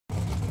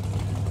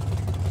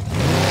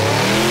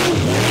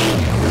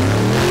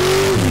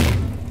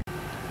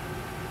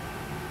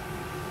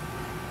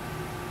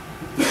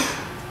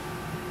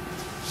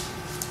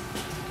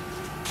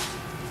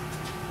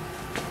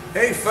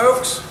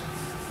folks,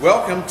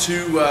 welcome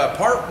to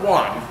part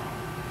one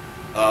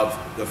of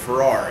the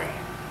Ferrari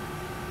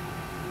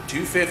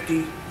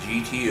 250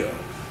 GTO.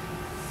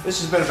 This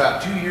has been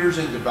about 2 years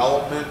in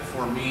development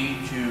for me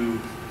to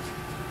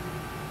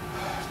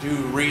do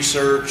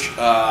research,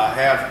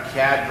 have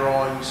CAD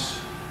drawings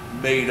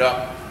made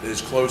up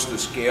as close to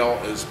scale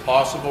as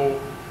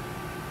possible,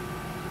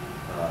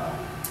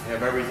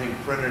 have everything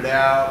printed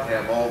out,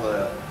 have all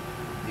the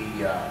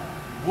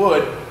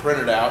wood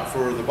printed out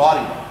for the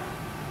body model.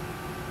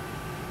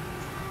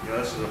 You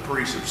know, this is a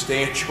pretty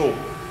substantial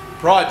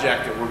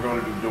project that we're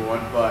going to be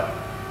doing, but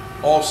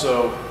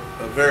also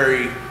a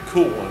very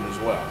cool one as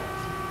well.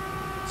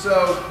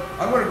 So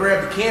I'm going to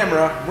grab the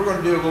camera. We're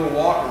going to do a little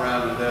walk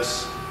around of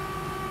this,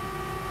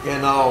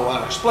 and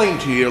I'll explain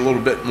to you a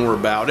little bit more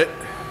about it.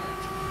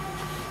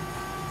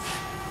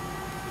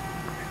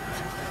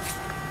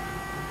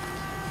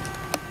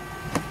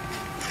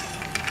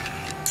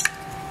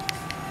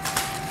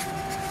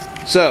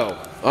 So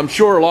I'm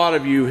sure a lot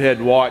of you had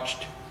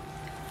watched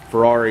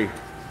Ford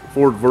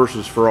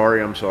versus Ferrari,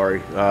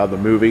 the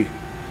movie.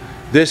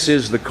 This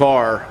is the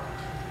car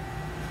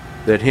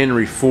that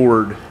Henry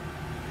Ford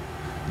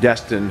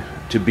destined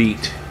to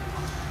beat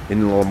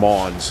in Le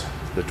Mans,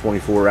 the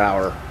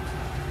 24-hour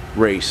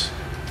race.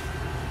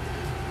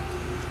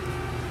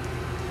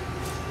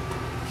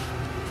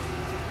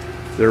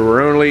 There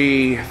were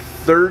only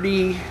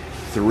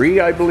 33,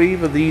 I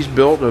believe, of these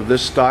built of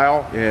this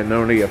style, and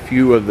only a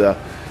few of the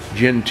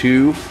Gen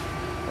 2.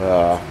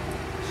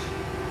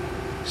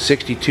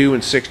 62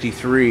 and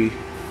 63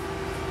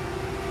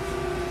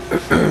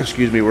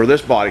 excuse me, were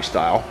this body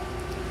style,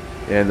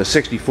 and the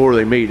 64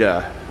 they made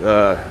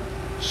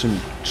some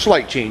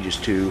slight changes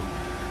to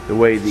the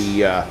way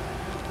the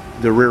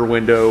rear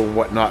window and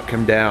whatnot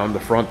come down.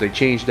 The front they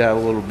changed that a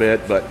little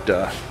bit,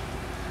 but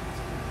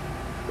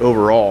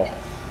overall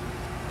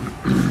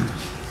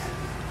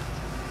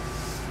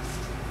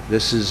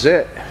this is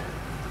it.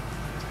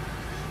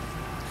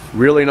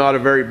 Really not a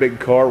very big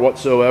car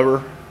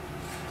whatsoever.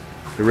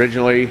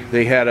 Originally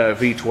they had a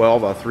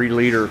V12, a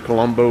 3-liter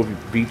Colombo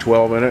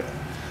V12 in it,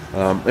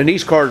 and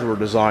these cars were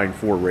designed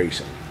for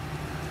racing.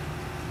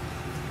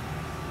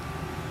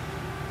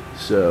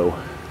 So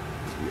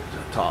get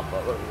the top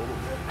of it a little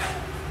bit.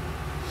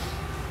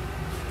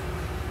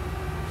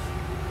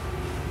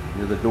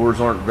 You know, the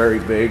doors aren't very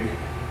big.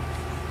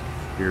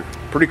 You're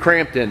pretty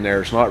cramped in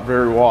there. It's not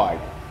very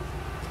wide.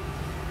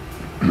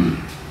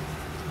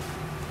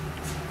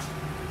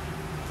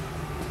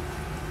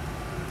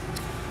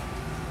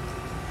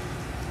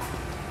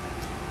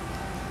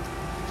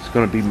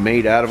 Going to be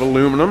made out of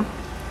aluminum,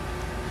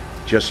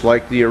 just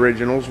like the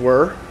originals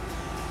were.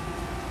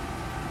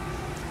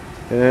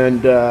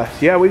 And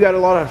yeah, we got a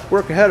lot of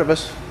work ahead of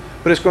us,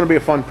 but it's going to be a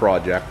fun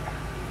project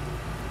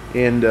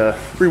and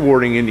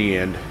rewarding in the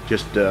end.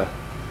 Just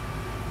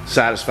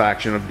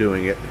satisfaction of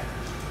doing it.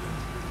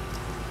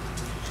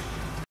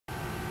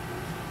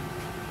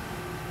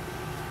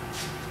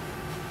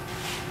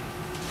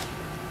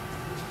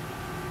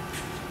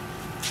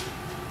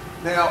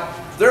 Now,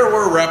 there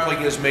were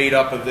replicas made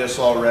up of this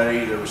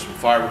already. There were some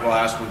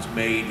fiberglass ones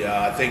made.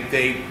 I think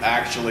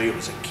it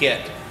was a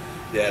kit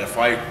that, if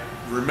I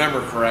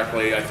remember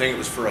correctly, I think it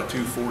was for a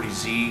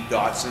 240Z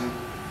Datsun.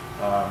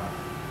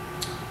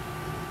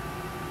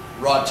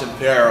 Rod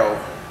Tempero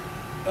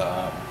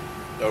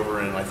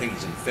over in, I think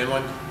he's in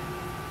Finland,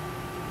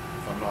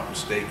 if I'm not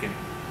mistaken.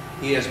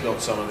 He has built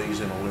some of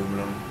these in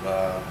aluminum.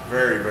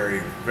 Very,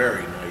 very,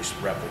 very nice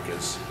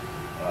replicas.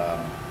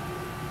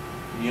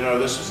 You know,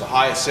 this was the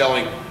highest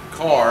selling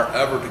car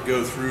ever to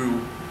go through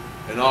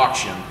an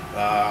auction.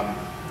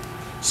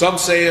 Some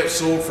say it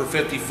sold for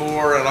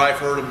 $54,000, and I've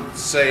heard them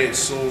say it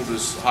sold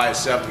as high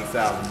as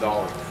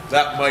 $70,000.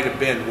 That might have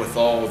been with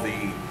all of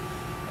the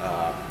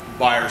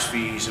buyer's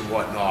fees and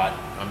whatnot.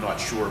 I'm not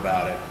sure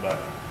about it, but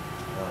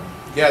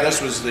yeah, this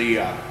was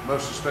the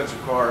most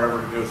expensive car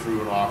ever to go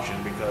through an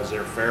auction, because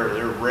they're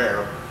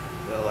rare.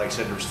 Like I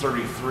said, there's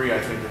 33, I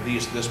think, of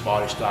this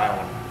body style,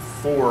 and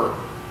 4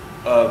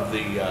 of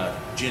the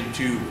Gen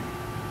 2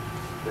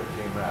 that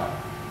came out.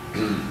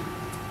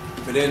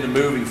 But in the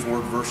movie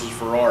Ford versus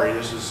Ferrari,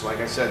 this is, like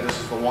I said, this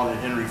is the one that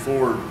Henry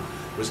Ford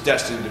was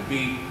destined to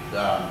beat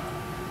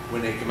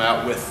when they come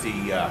out with the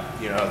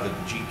you know, the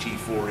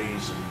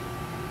GT40s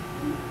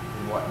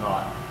and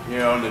whatnot. You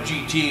know, and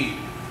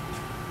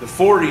the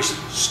 40s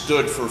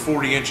stood for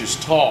 40 inches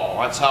tall.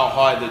 That's how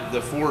high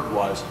the Ford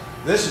was.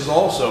 This is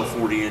also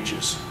 40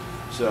 inches.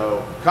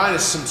 So kind of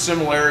some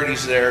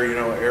similarities there, you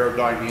know,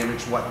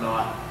 aerodynamics,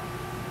 whatnot.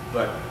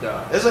 But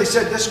as I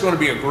said, this is going to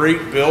be a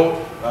great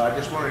build. I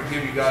just wanted to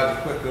give you guys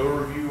a quick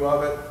overview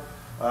of it.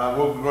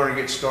 We're going to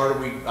get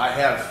started. I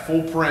have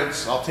full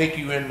prints. I'll take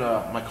you in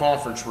my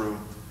conference room,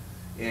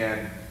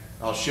 and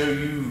I'll show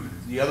you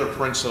the other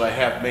prints that I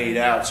have made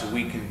out, so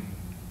we can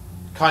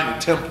kind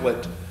of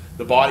template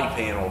the body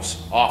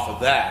panels off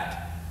of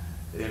that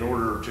in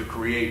order to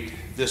create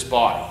this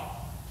body.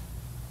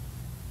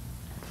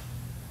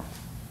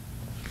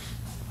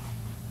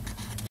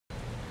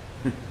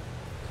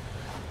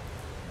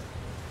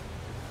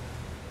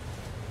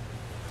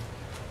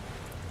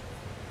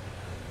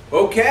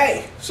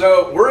 Okay,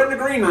 so we're in the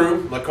green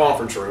room, the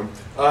conference room.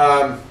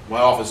 My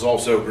office is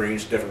also green,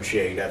 it's a different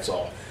shade, that's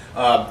all.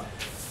 I'll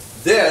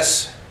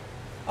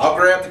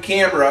grab the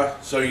camera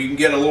so you can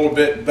get a little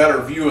bit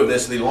better view of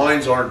this. The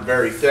lines aren't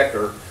very thick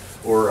or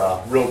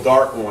real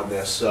dark on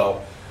this,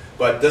 so.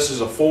 But this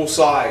is a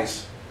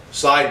full-size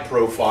side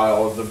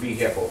profile of the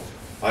vehicle.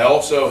 I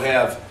also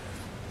have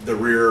the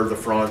rear, the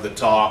front, the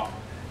top,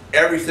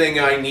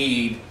 everything I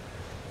need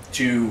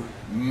to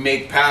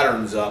make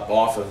patterns up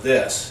off of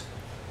this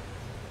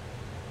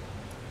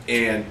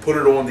and put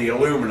it on the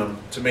aluminum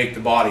to make the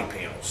body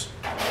panels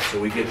so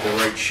we get the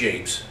right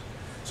shapes.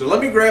 So let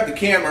me grab the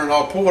camera and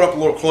I'll pull it up a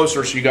little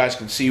closer so you guys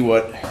can see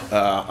what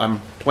I'm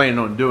planning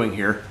on doing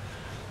here.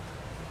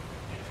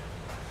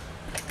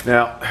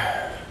 Now,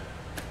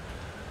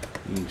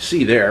 you can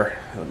see there,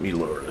 let me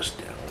lower this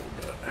down a little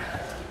bit.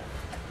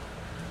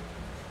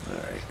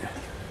 Alright.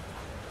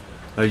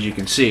 As you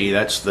can see,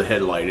 that's the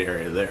headlight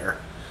area there.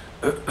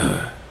 There's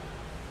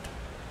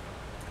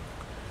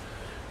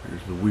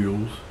the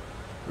wheels.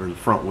 Or the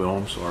front wheel,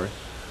 I'm sorry.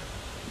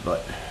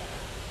 But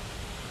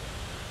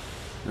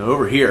now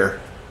over here,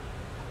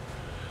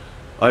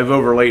 I've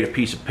overlaid a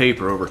piece of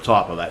paper over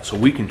top of that so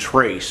we can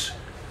trace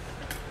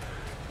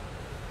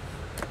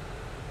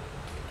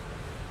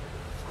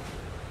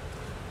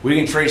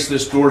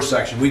this door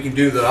section. We can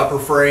do the upper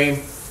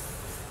frame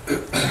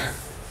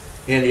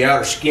and the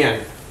outer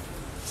skin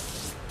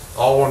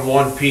all on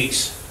one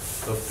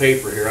piece of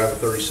paper here. I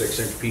have a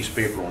 36-inch piece of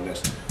paper on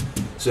this.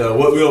 So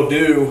what we'll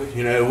do,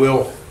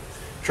 we'll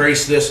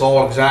trace this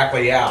all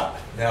exactly out.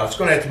 Now it's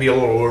going to have to be a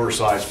little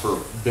oversized for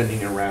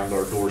bending around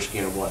our door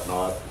skin and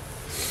whatnot.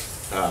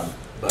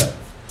 But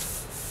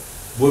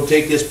we'll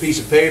take this piece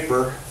of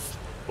paper,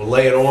 we'll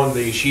lay it on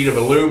the sheet of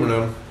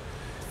aluminum,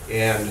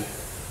 and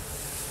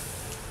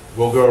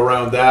we'll go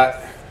around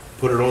that,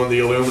 put it on the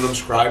aluminum,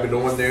 scribe it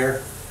on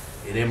there,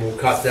 and then we'll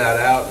cut that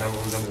out, and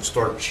then we'll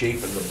start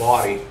shaping the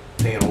body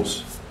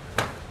panels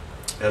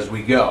as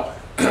we go.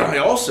 I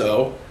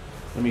also,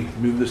 let me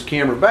move this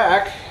camera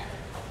back,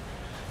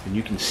 and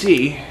you can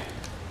see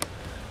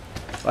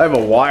I have a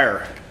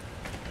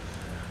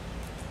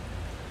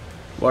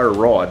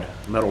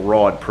metal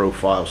rod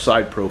profile,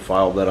 side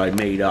profile that I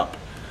made up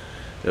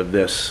of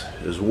this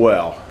as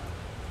well.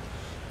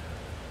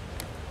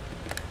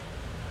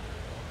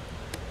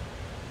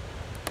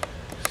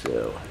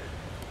 So,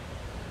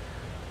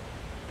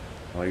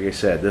 like I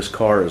said, this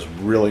car is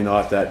really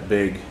not that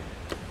big,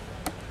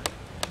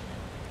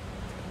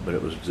 but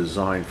it was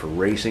designed for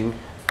racing.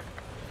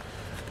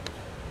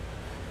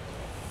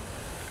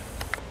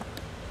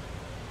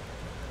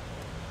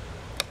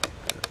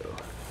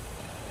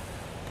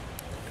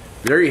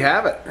 There you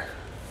have it.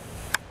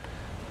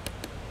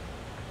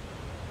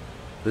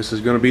 This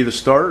is going to be the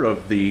start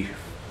of the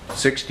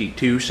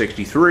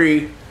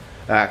 63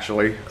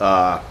 actually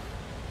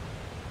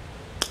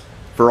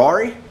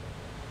Ferrari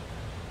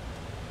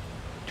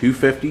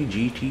 250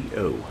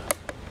 GTO.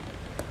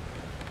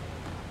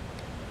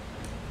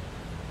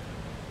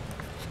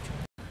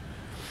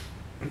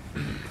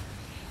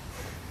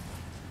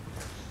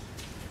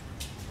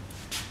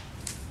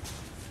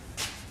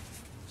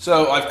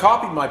 So I've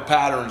copied my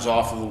patterns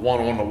off of the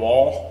one on the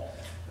wall.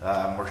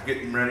 We're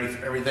getting ready,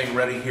 everything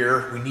ready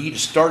here. We need a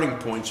starting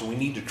point, so we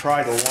need to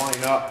try to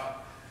line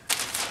up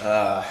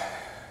a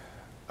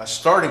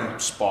starting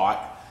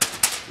spot.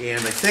 And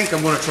I think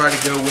I'm going to try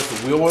to go with the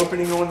wheel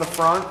opening on the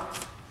front.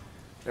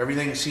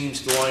 Everything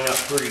seems to line up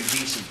pretty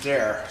decent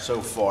there so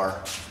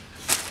far.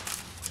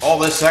 All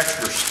this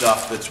extra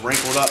stuff that's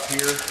wrinkled up here,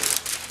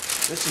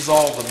 this is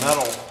all the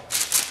metal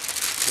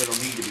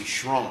that'll need to be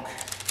shrunk.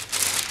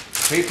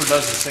 Paper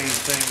does the same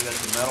thing that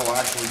the metal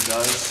actually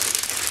does,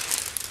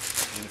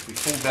 and if we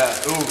fold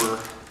that over,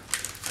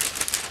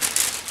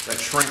 that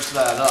shrinks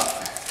that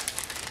up.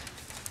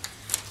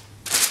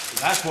 So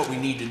that's what we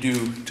need to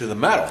do to the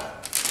metal.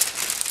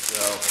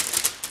 So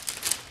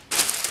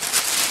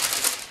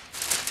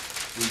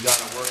we've got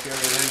to work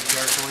everything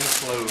carefully and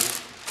slowly,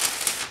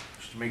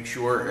 just to make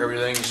sure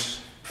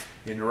everything's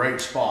in the right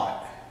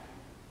spot.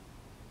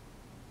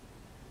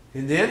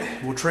 And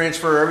then we'll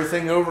transfer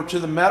everything over to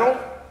the metal.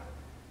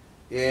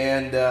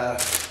 And the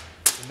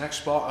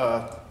next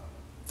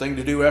thing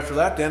to do after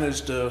that then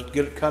is to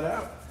get it cut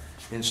out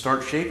and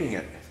start shaping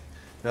it.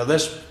 Now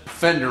this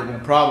fender will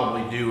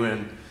probably do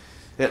in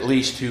at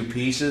least 2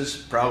 pieces,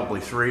 probably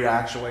 3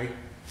 actually,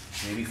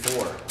 maybe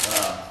 4,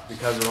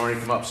 because it's already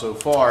come up so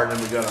far, and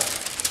then we got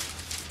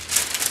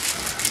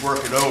to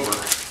work it over.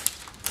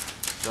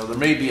 So there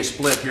may be a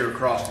split here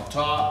across the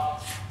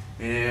top,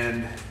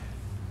 and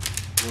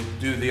we'll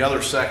do the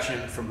other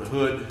section from the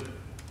hood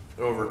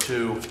over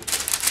to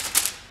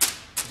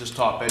this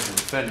top edge of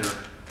the fender,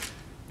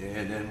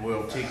 and then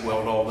we'll TIG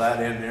weld all that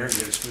in there,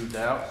 get it smoothed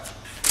out.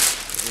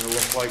 It'll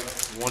look like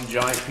one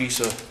giant piece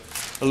of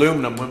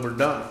aluminum when we're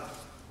done.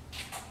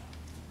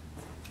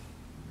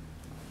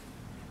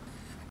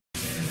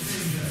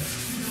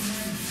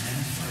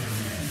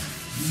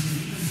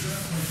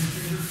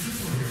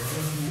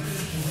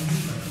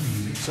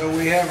 So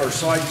we have our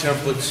side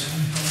templates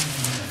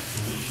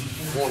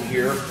on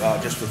here,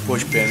 just with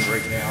push pins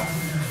right now.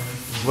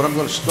 What I'm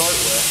going to start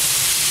with,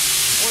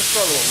 I want to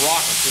start with a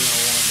rocker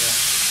panel on this.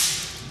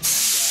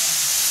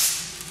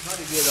 And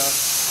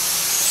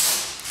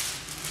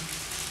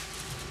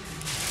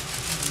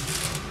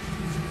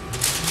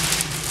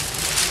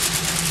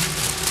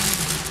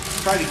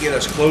try to get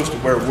us close to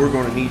where we're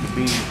going to need to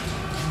be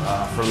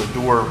for the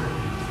door,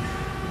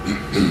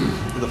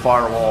 the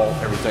firewall,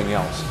 everything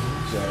else.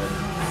 So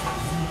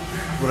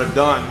what I've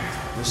done,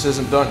 this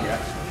isn't done yet.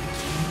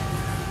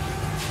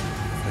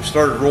 I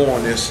started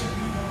rolling this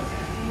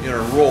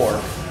inner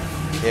roller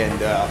and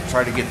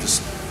try to get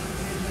this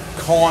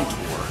contour.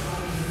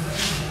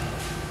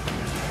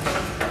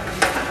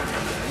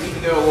 I need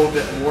to go a little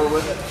bit more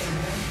with it.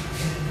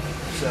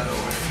 So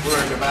we're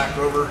going to go back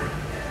over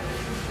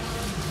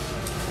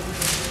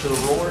to the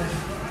roller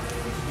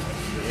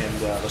and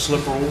the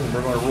slip roll, and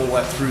we're going to roll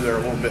that through there a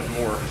little bit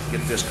more,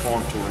 get this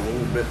contour a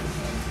little bit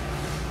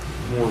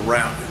more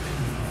rounded.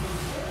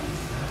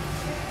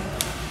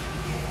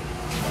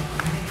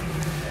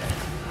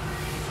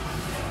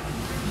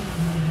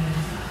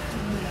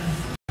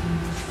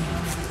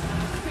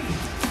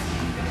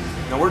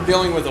 Now we're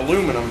dealing with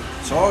aluminum,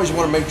 so I always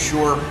want to make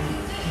sure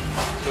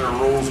that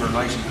our rolls are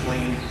nice and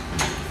clean,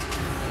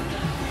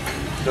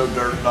 no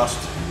dirt, dust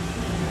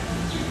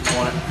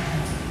on it,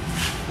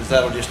 because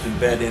that'll just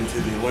embed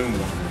into the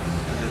aluminum.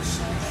 It's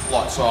a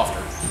lot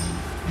softer.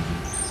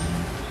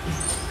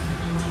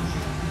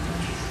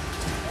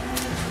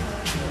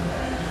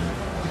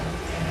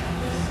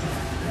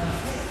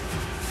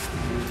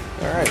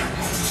 All right.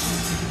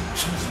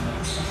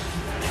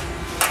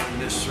 Bring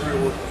this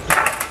through with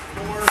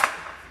more.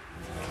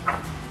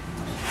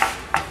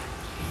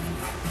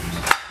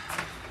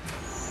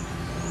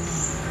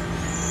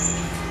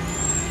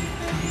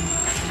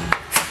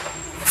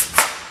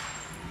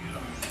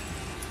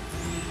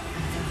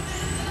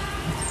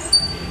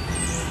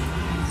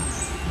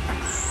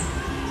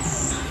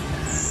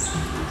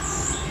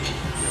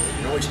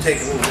 Always take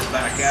a little bit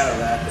back out of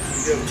that if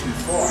you go too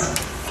far.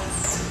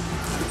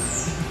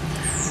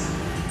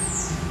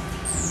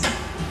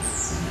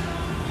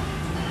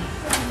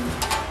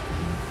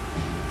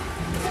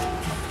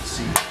 Let's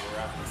see where we're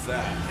at with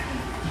that.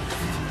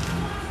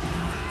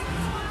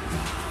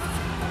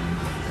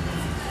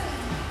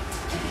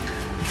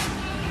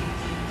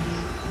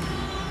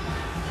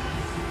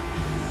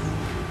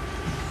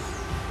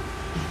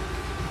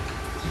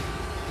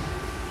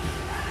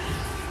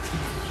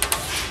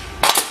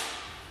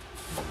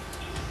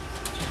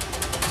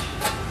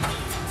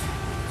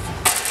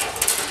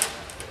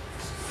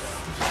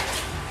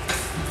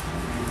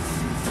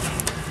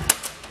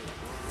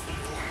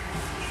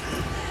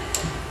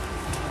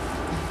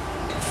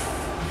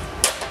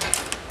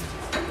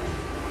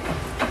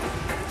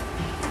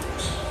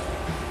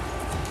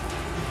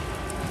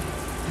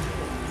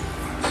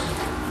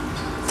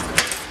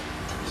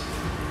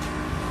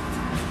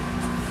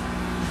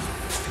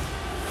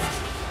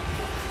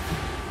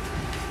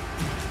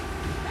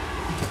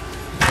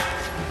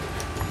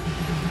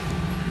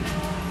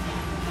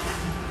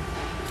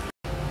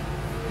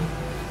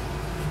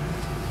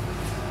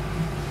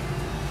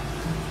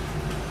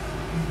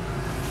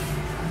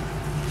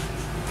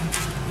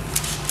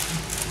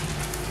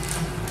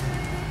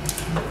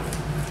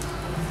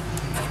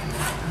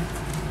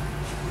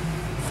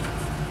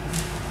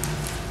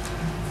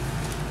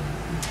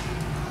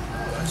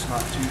 Not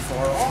too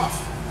far off.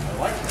 I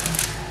like that.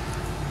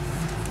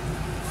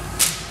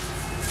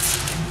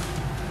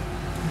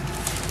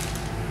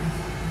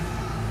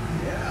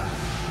 Yeah.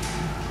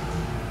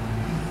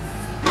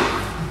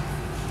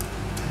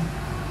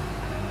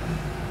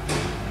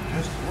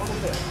 Just a little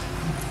bit.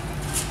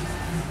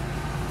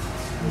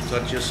 We'll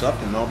touch this up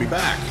and I'll be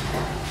back.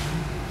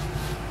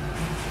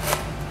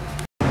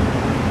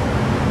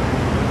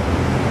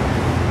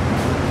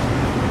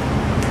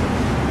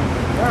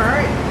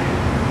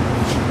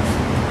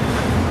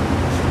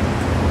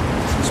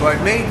 So I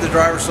made the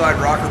driver's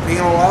side rocker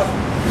panel up,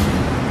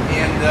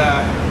 and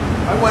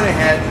I went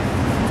ahead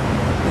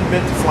and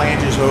bent the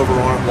flanges over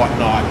on it,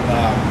 whatnot.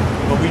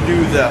 When we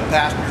do the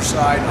passenger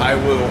side, I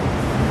will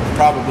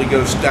probably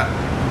go step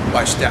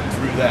by step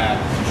through that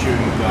to show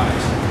you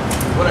guys.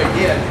 What I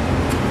did,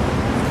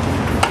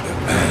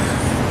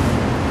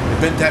 I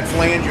bent that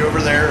flange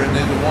over there, and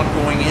then the one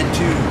going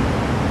into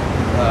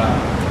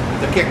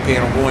the kick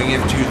panel going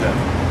into the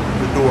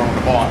door on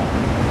the bottom.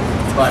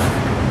 But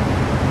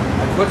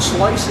I put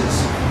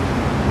slices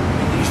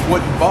in these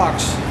wooden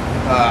bucks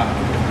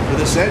for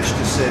this edge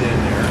to sit in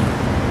there.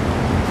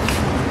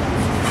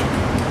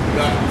 We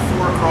got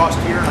 4 across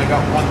here, and I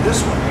got 1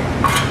 this way.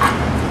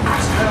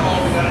 So now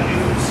all we got to do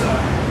is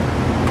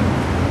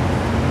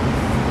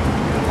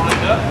get it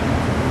lined up.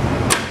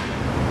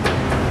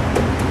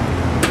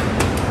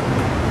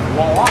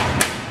 Voila!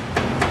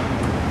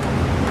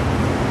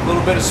 A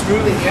little bit of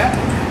smoothing yet.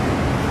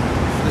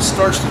 This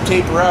starts to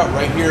taper out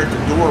right here at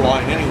the door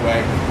line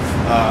anyway.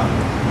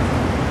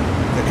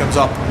 That comes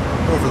up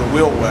over the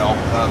wheel well.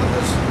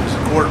 This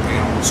quarter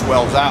panel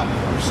swells out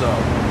more. So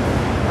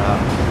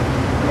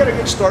we got a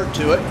good start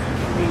to it.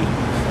 me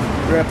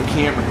grab the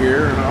camera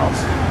here and I'll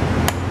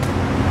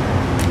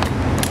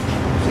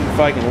see if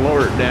I can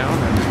lower it down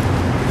and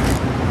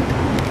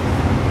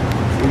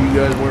show you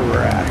guys where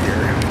we're at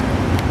here.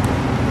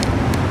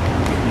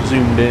 Get you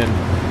zoomed in.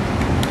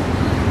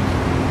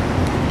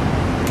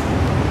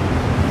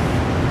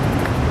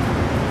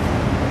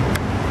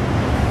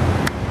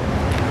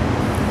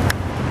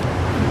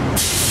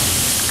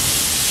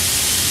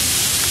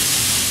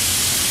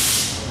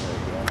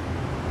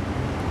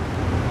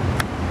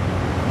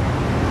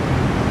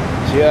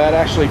 Yeah, it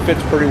actually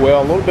fits pretty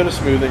well. A little bit of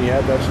smoothing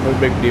yet, that's no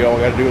big deal. I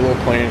got to do a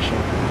little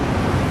planishing.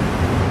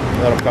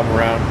 That'll come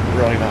around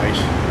really nice.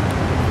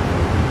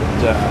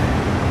 But,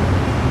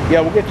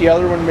 yeah, we'll get the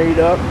other one made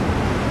up.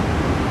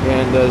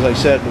 And as I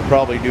said, we'll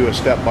probably do a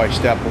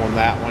step-by-step on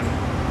that one.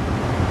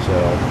 So,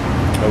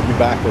 I'll be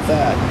back with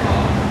that.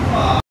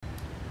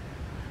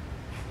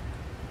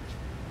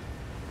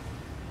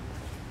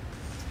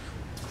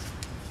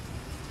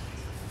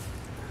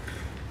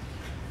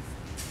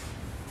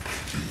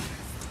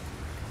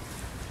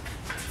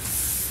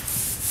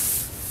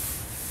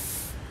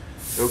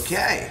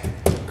 Okay,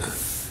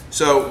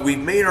 so we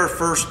made our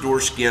first door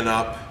skin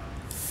up,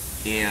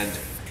 and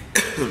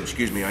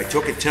excuse me, I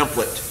took a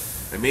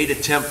template. I made a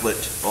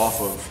template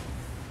off of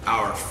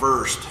our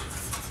first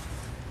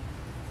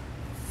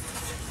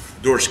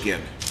door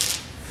skin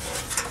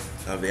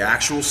of the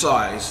actual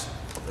size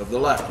of the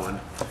left one.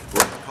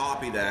 We're going to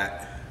copy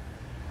that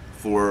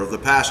for the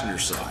passenger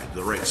side,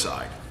 the right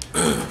side.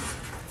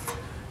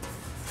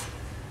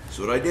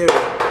 So what I do,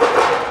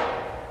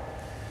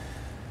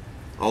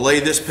 I'll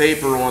lay this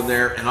paper on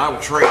there and I will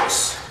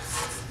trace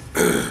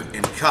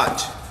and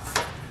cut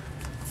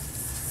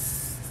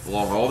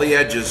along all the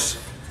edges,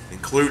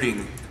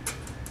 including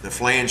the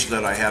flange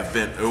that I have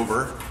bent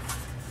over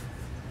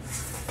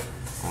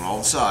on all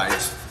the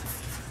sides.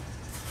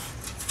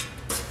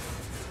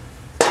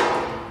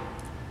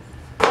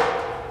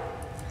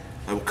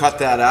 I will cut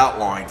that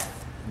outline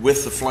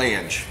with the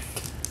flange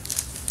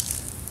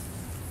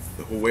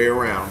the whole way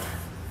around.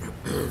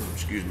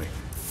 Excuse me.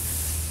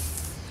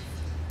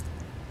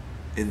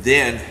 And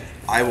then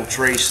I will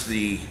trace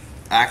the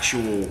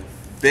actual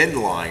bend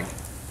line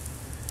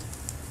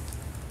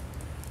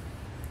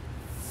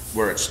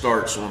where it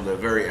starts on the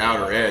very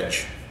outer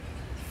edge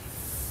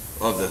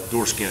of the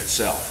door skin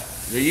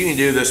itself. Now you can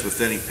do this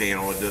with any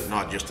panel,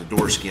 not just the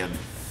door skin.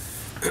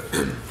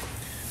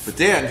 But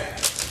then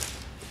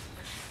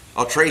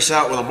I'll trace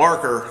out with a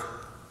marker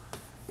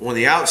on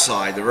the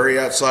outside, the very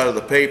outside of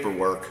the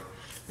paperwork.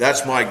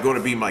 That's going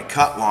to be my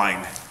cut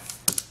line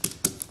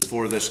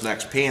for this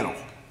next panel.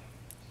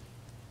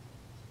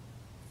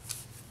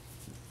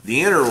 The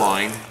inner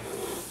line,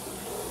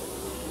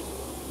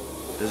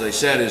 as I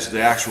said, is the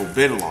actual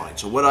bend line.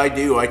 So what I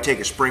do, I take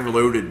a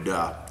spring-loaded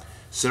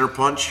center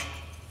punch,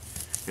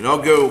 and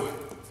I'll go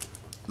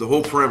the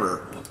whole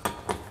perimeter.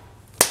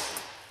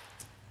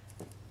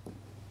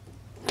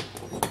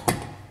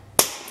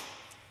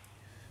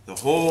 The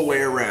whole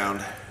way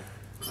around.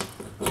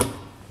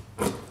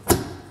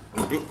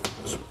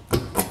 Oops.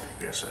 I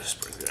guess I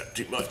sprinkled that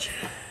too much.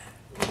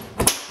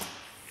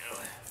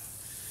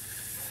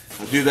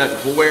 I'll do that the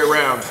whole way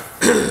around.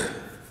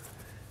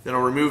 Then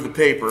I'll remove the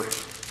paper.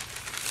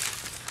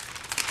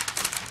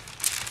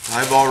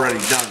 I've already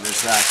done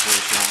this actually,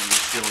 so I'm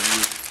just showing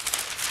you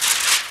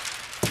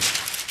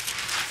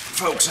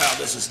folks how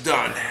this is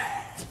done.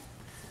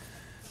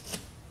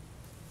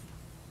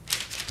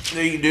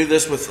 Now you can do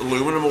this with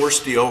aluminum or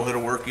steel,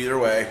 it'll work either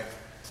way.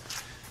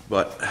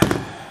 But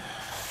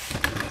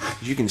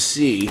as you can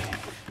see,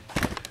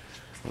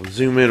 I'll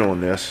zoom in on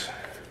this.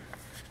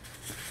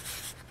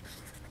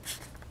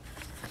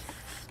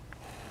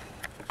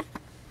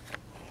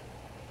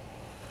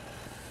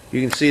 You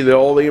can see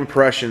all the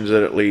impressions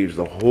that it leaves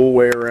the whole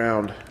way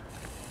around.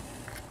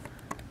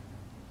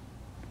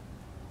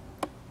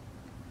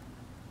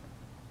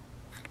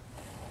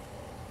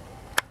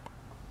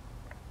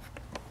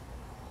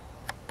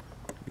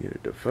 Get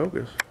it to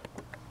focus.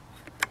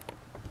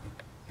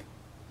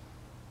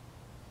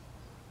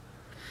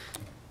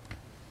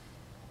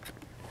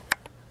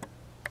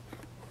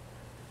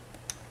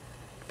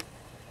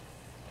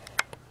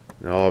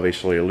 Now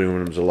obviously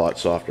aluminum's a lot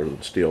softer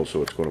than steel,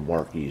 so it's going to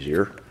mark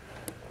easier.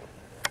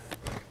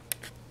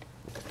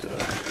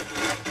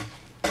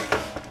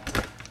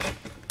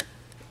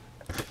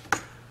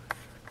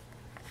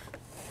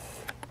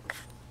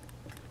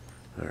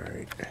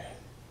 Alright.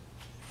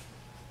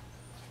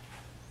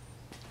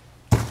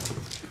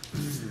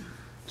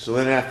 So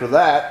then after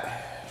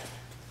that,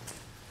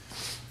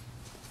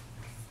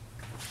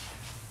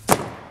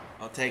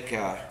 I'll take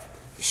a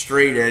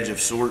straight edge of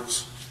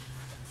sorts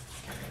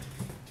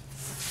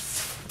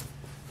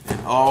and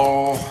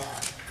I'll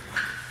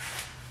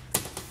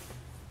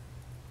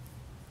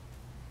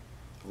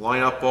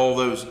line up all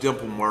those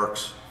dimple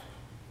marks.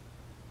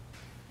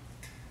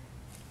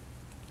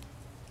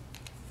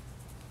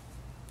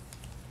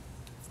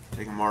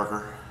 Take a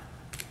marker.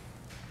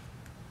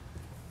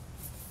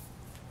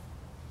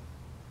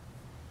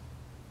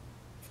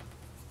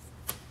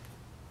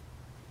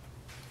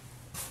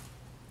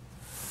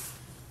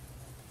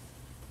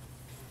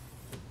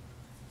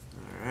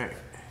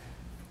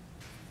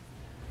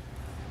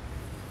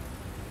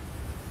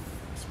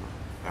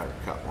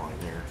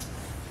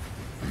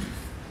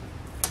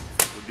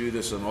 do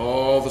this on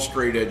all the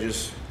straight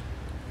edges.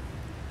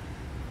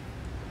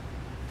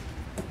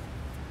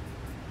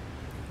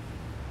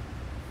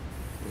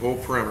 The whole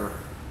perimeter.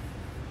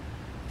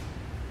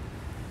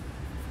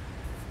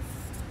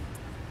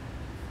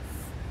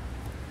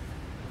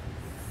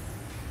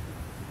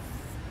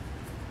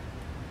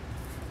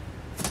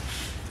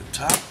 The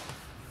top.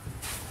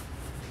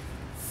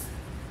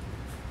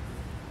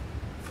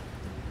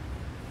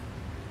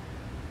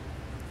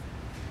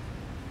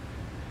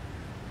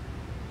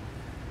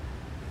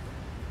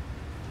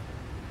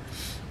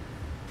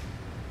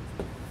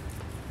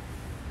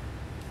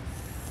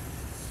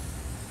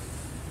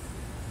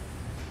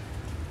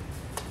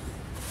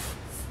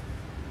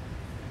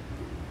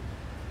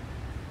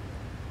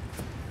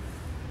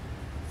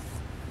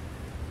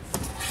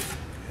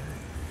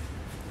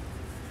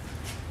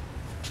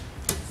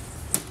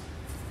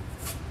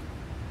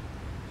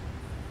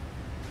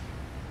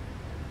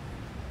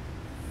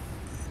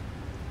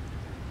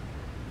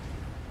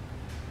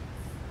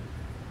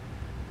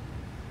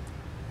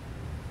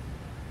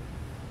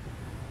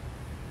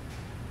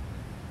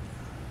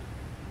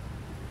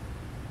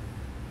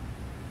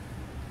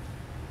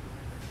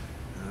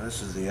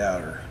 This is the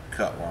outer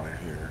cut line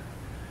here.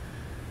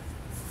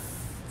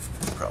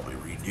 Probably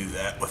redo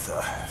that with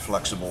a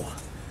flexible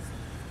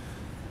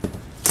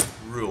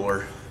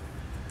ruler.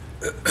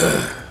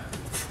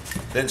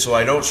 Then so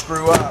I don't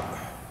screw up,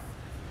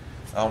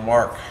 I'll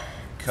mark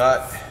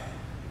cut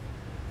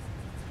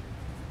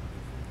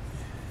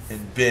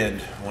and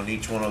bend on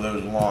each one of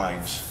those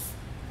lines.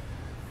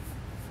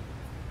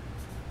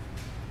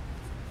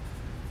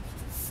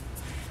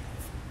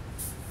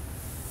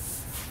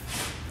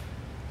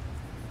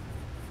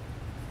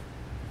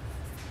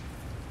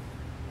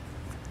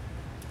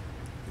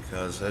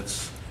 Because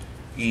that's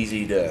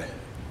easy to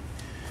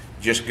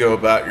just go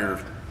about your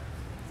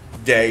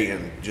day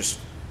and just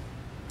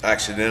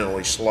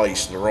accidentally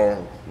slice the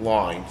wrong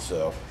line.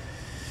 So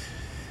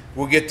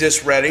we'll get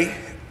this ready.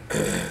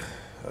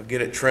 I'll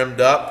get it trimmed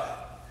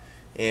up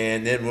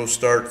and then we'll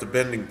start the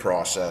bending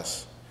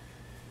process.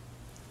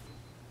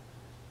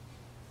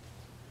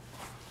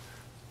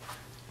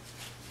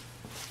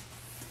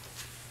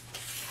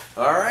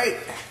 All right,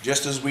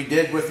 just as we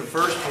did with the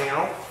first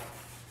panel,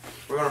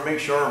 we're going to make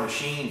sure our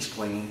machine's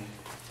clean.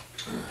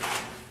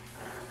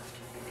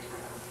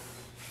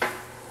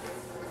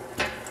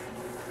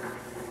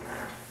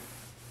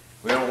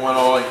 We don't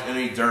want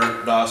any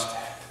dirt, dust.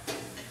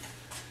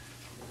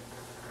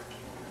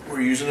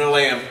 We're using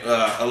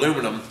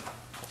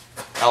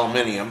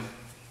aluminium,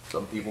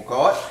 some people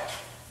call it.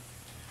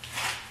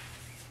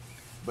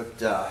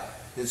 But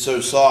it's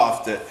so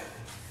soft that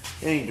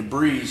any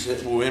debris,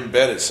 it will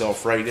embed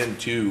itself right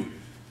into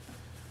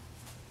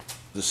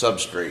the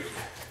substrate.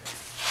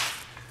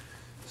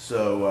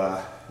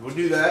 So we'll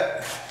do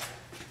that.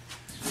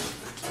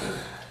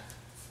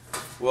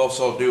 We'll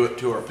also do it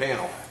to our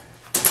panel.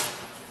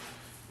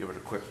 Give it a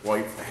quick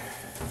wipe.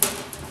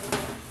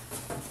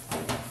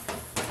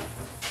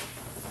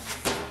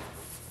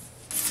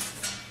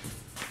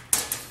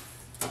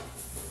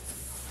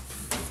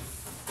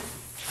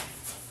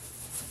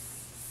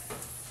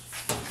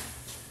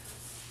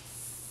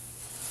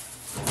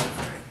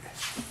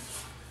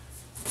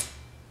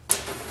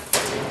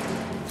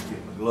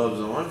 Get my gloves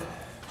on.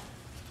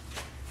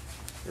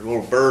 There are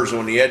little burrs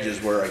on the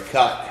edges where I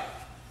cut,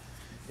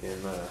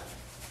 and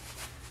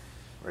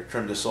I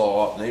trimmed this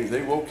all up, and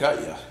they will cut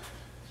you.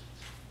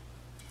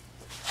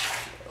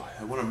 So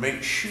I want to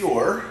make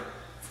sure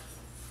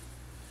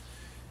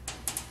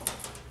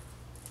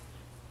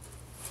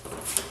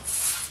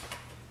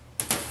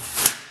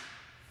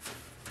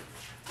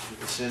get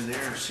this in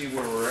there and see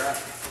where we're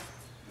at.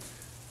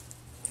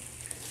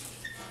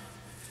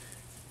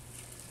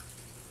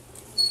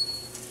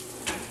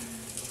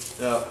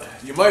 Now,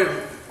 you might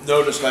have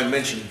noticed I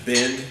mentioned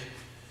bend.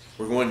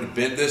 We're going to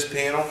bend this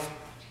panel.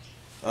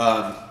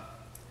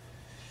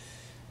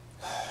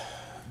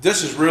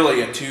 This is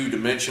really a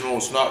two-dimensional.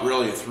 It's not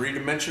really a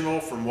three-dimensional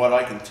from what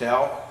I can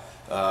tell.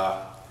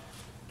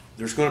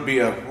 There's going to be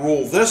a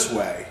rule this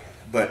way,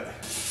 but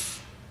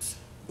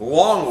the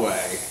long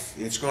way,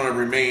 it's going to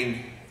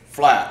remain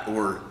flat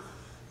or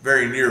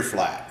very near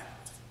flat.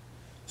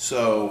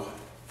 So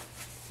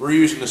we're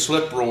using a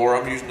slip roller.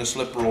 I'm using a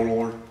slip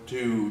roller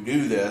to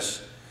do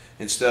this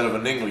instead of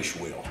an English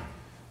wheel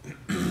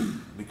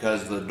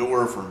because the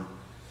door from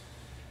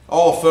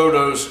all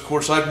photos, of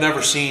course, I've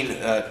never seen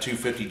a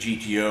 250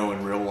 GTO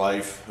in real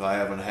life. I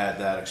haven't had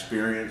that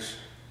experience,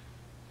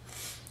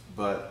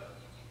 but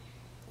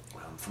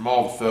from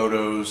all the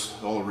photos,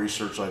 all the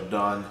research I've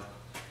done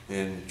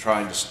in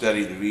trying to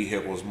study the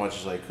vehicle as much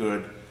as I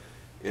could,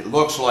 it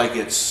looks like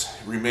it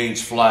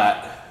remains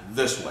flat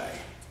this way.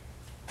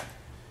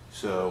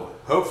 So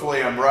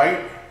hopefully I'm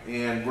right,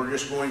 and we're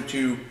just going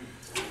to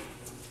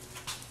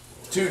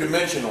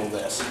two-dimensional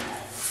this.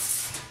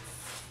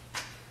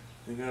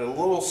 We got a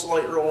little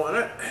slight roll in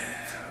it.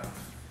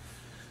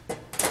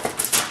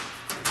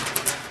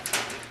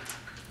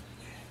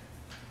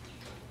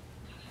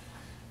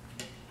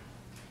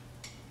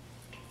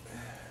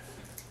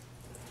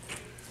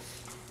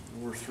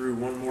 through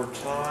one more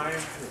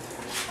time.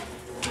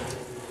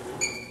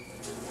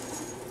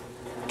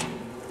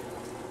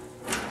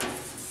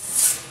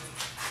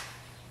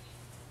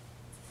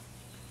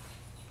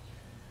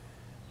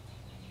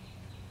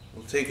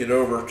 We'll take it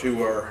over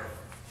to our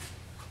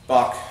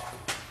buck.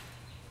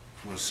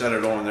 We'll set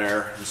it on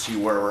there and see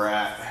where we're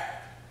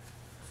at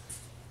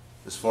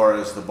as far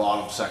as the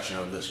bottom section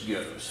of this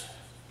goes.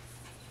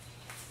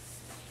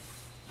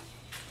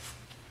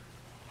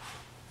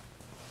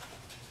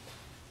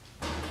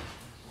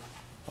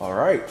 All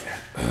right,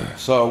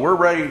 so we're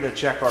ready to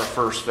check our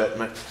first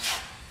fitment.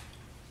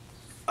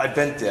 I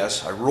bent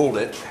this, I rolled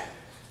it.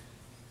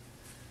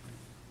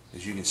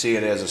 As you can see,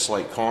 it has a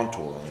slight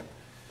contour on it.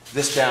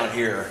 This down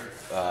here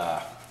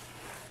has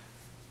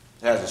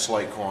a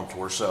slight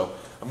contour, so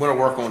I'm going to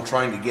work on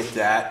trying to get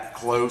that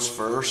close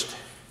first.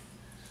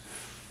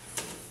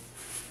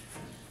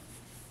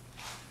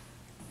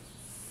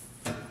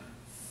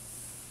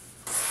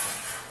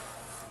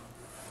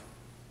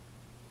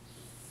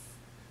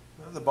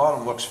 The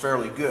bottom looks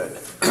fairly good.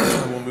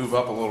 We'll move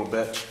up a little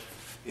bit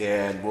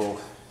and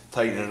we'll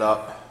tighten it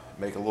up,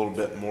 make a little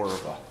bit more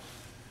of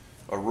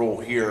a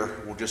roll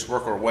here. We'll just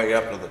work our way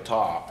up to the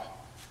top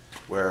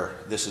where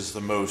this is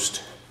the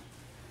most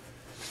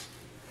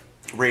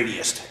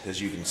radiused, as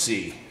you can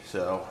see.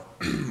 So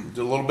do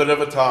a little bit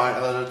of a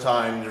time at a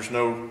time. There's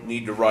no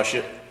need to rush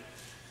it.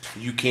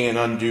 You can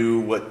undo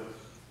what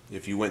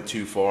if you went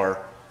too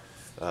far.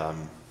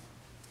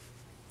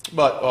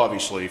 But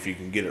obviously, if you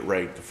can get it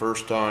right the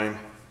first time,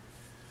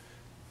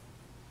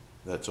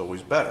 that's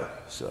always better.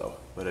 So,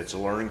 but it's a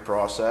learning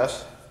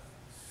process.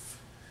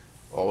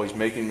 Always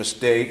making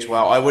mistakes.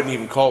 Well, I wouldn't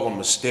even call them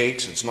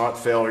mistakes. It's not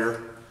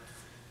failure.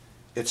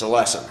 It's a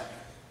lesson.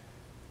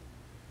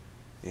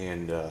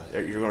 And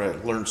you're going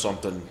to learn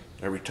something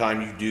every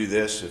time you do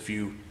this. If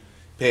you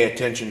pay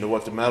attention to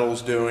what the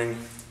metal's doing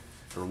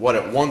or what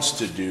it wants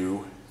to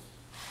do,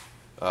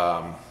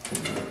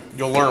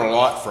 you'll learn a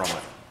lot from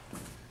it.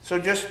 So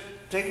just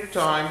take your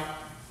time.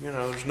 You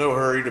know, there's no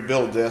hurry to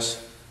build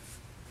this.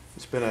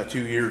 It's been a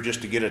 2 year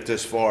just to get it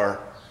this far.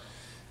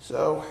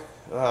 So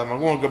I'm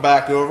going to go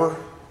back over.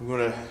 I'm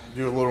going to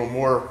do a little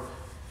more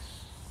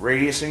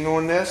radiusing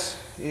on this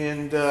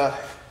and be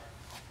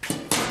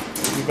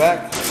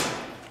back.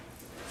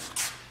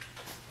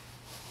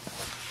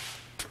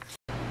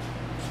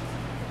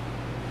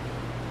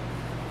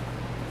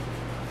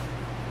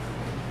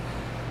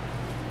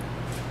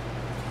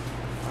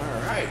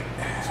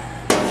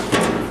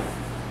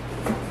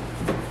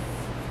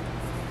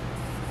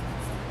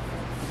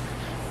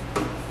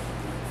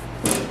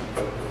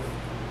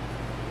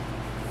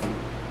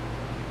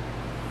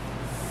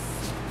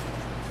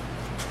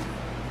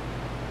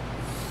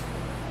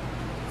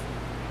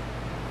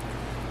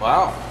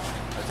 Wow,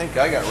 I think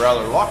I got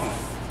rather lucky.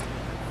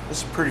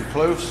 This is pretty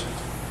close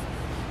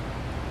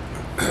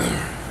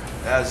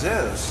as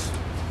is.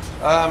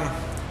 Well,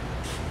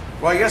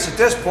 I guess at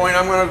this point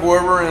I'm going to go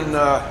over and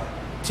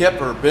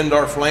tip or bend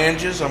our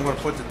flanges. I'm going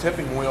to put the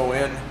tipping wheel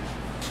in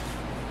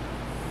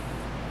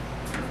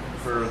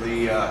for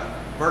the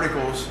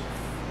verticals.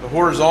 The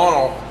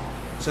horizontal,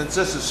 since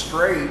this is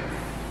straight,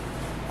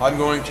 I'm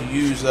going to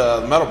use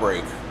a metal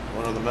brake,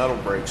 one of the metal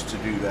brakes to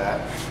do that.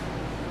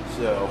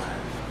 So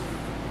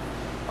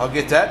I'll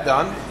get that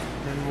done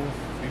and we'll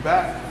be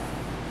back.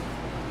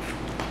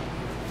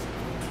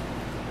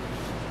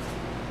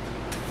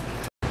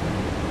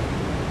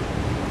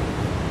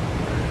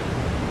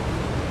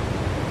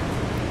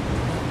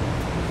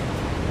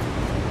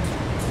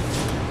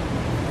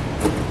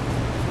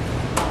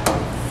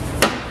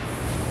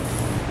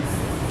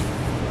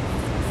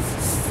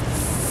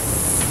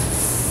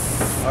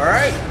 All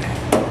right,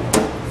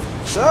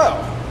 so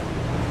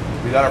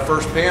we got our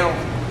first panel.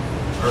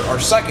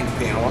 Our second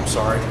panel, I'm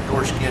sorry,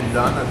 door skin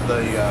done at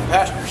the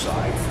passenger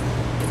side.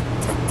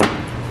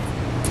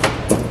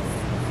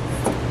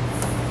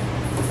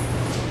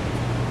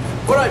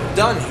 What I've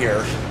done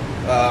here,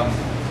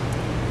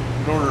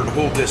 in order to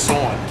hold this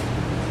on,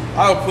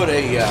 I'll put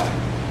a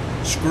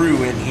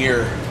screw in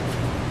here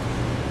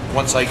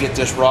once I get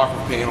this rocker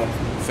panel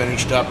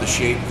finished up, the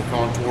shape, the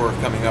contour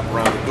coming up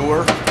around the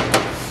door.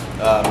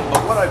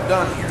 But what I've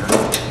done here,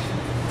 let's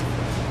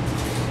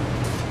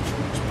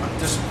put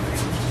this away.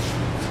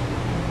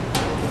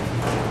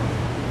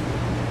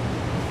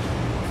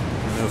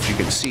 I don't know if you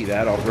can see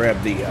that. I'll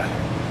grab the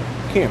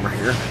camera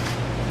here.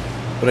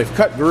 But I've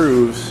cut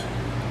grooves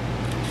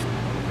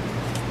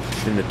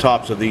in the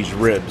tops of these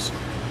ribs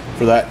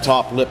for that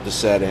top lip to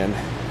set in,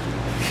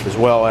 as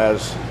well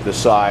as the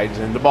sides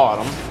and the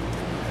bottom.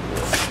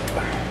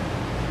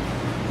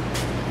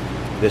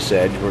 This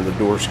edge where the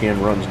door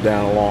skin runs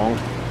down along.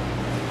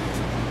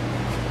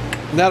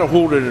 And that'll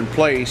hold it in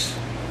place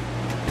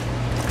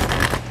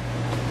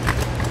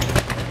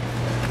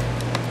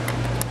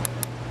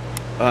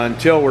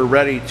until we're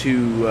ready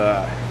to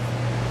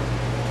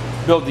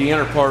build the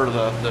inner part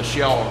of the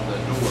shell of the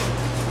door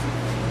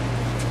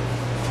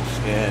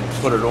and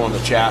put it on the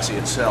chassis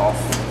itself.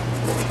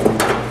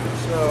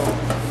 So,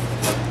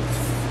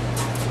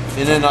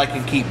 and then I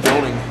can keep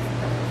building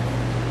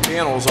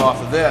panels off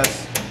of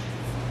this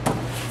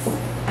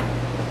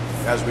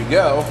as we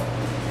go.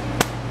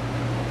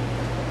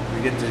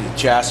 We get the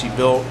chassis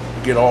built,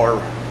 get all our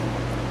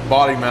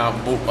body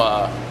mounts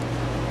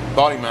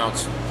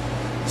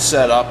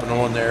set up and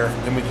on there.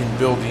 Then we can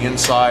build the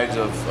insides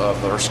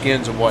of our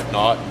skins and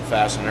whatnot and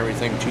fasten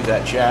everything to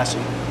that chassis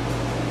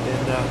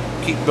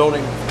and keep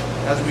building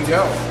as we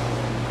go.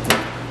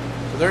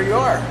 So there you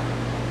are.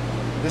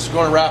 This is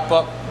going to wrap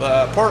up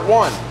part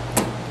 1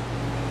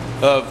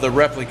 of the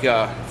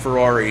Replica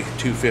Ferrari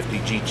 250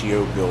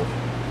 GTO build.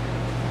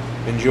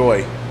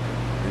 Enjoy,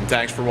 and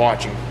thanks for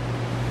watching.